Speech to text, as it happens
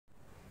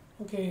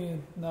Okay,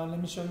 now let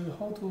me show you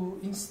how to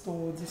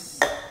install this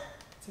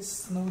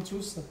snow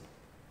juicer.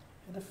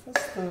 And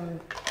first,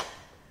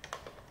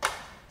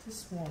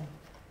 this one.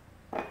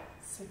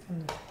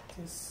 Second,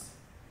 this.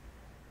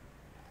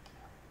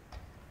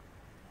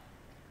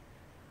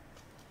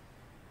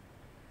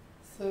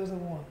 Third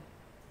one.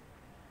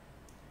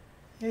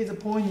 Here's a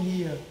point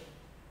here.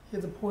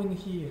 Here's a point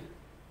here.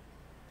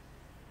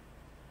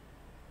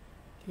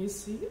 Can you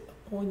see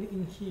a point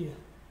in here?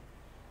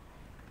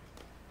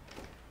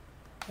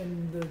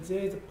 And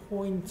there's a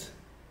point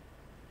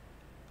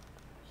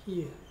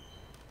here.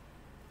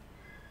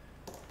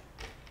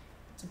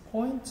 The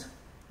point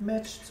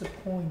match the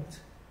point,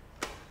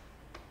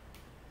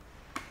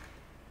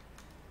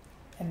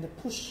 and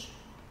push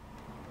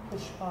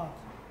hard.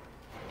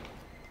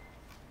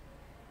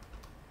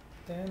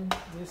 Then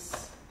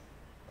this.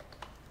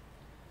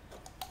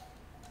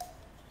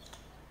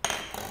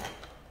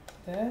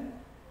 Then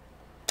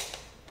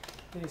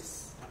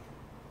this.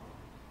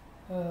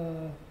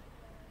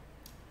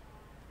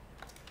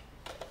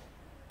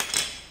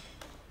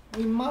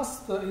 We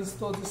must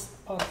install this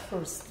part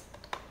first.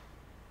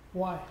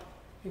 Why?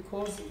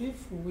 Because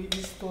if we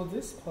install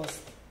this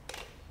first,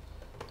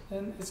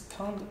 then it's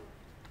can't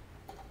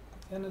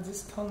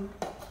install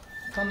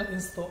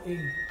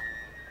in.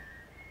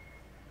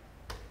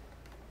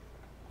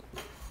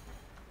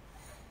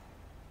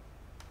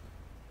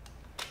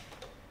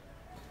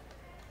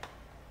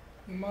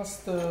 We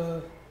must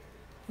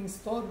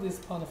install this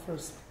part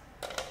first,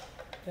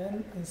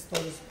 then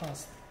install this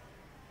part.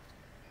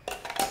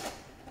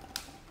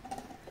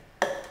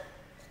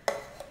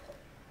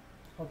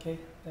 Okay,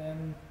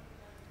 then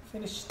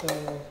finish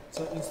the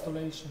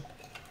installation.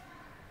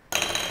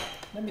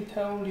 Let me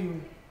tell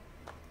you,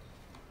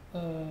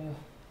 can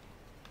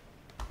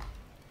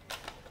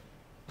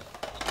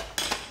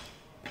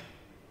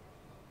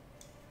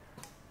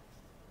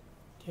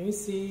you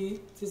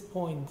see this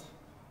point?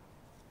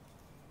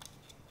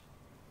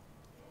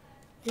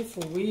 If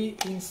we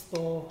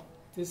install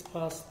this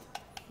part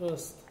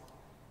first,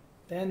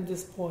 then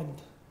this point,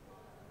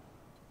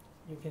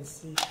 you can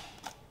see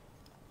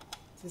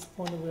this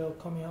point will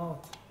coming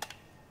out,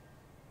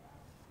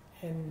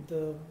 and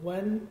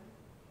when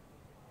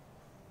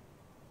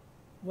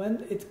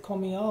it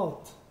coming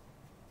out,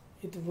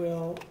 it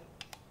will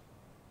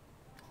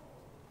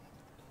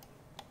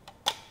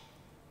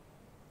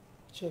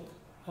check.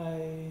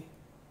 I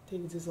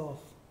take this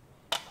off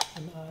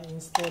and I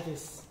install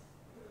this.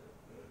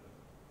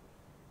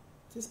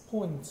 This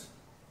point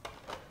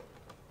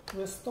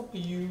will stop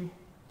you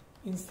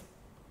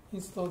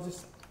install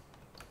this.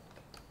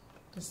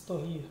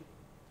 Install here.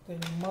 Then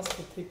you must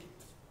take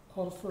it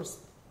out first,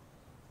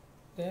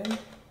 then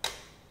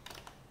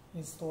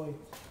install it.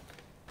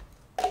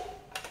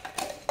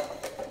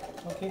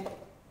 Okay,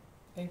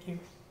 thank you.